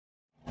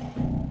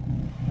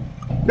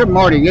Good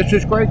morning, this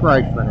is Greg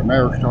Rice from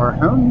Ameri-Star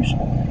Homes,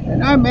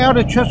 and I'm out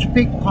at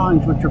Chesapeake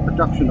Pines with your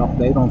production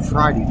update on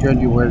Friday,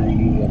 January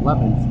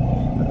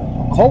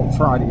 11th. A cold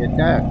Friday at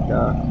that.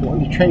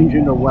 Really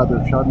changing the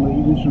weather suddenly,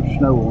 even some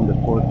snow on the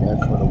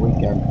forecast for the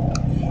weekend.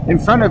 In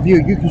front of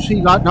you, you can see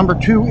lot number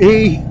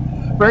 2E.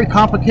 Very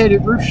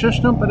complicated roof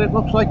system, but it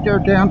looks like they're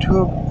down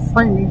to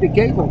framing the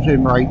gables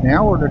in right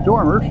now, or the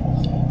dormers,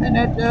 and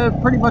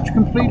that pretty much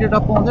completed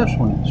up on this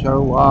one.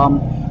 So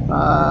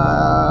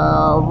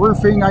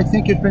roofing, I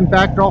think, has been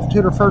backed off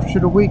to the first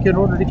of the week in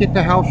order to get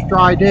the house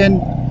dried in.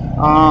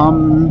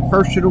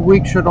 First of the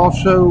week should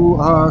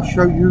also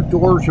show you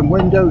doors and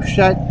windows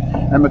set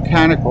and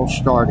mechanical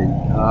starting.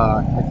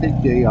 I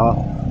think the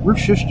roof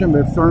system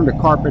have thrown the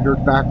carpenters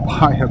back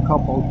by a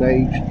couple of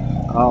days,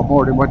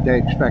 more than what they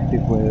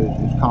expected, was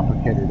as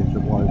complicated as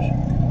it was.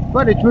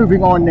 But it's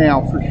moving on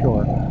now for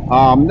sure.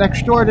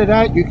 Next door to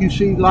that, you can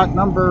see lot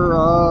number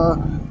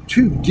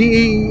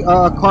 2D.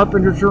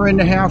 Carpenters are in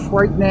the house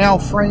right now,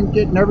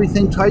 getting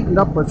everything tightened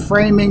up with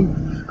framing.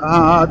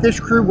 This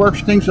crew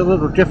works things a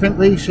little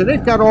differently, so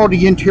they've got all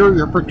the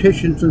interior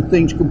partitions and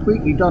things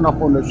completely done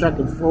up on the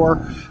second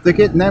floor. They're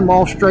getting them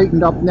all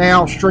straightened up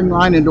now, string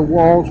lining the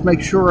walls,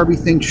 make sure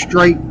everything's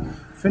straight,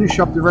 finish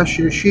up the rest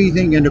of the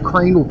sheathing, and the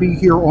crane will be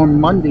here on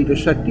Monday to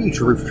set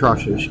these roof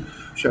trusses.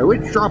 So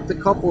it's dropped a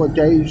couple of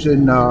days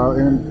and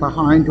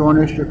behind on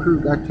us. The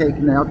crew got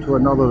taken out to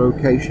another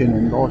location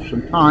and lost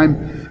some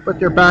time, but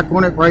they're back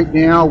on it right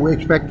now. We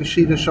expect to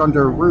see this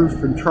under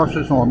roof and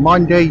trusses on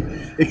Monday.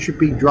 It should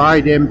be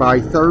dried in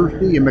by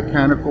Thursday and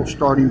mechanical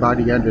starting by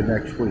the end of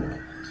next week.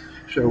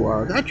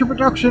 So that's your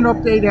production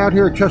update out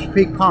here at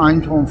Chesapeake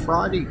Pines on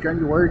Friday,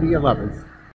 January the 11th.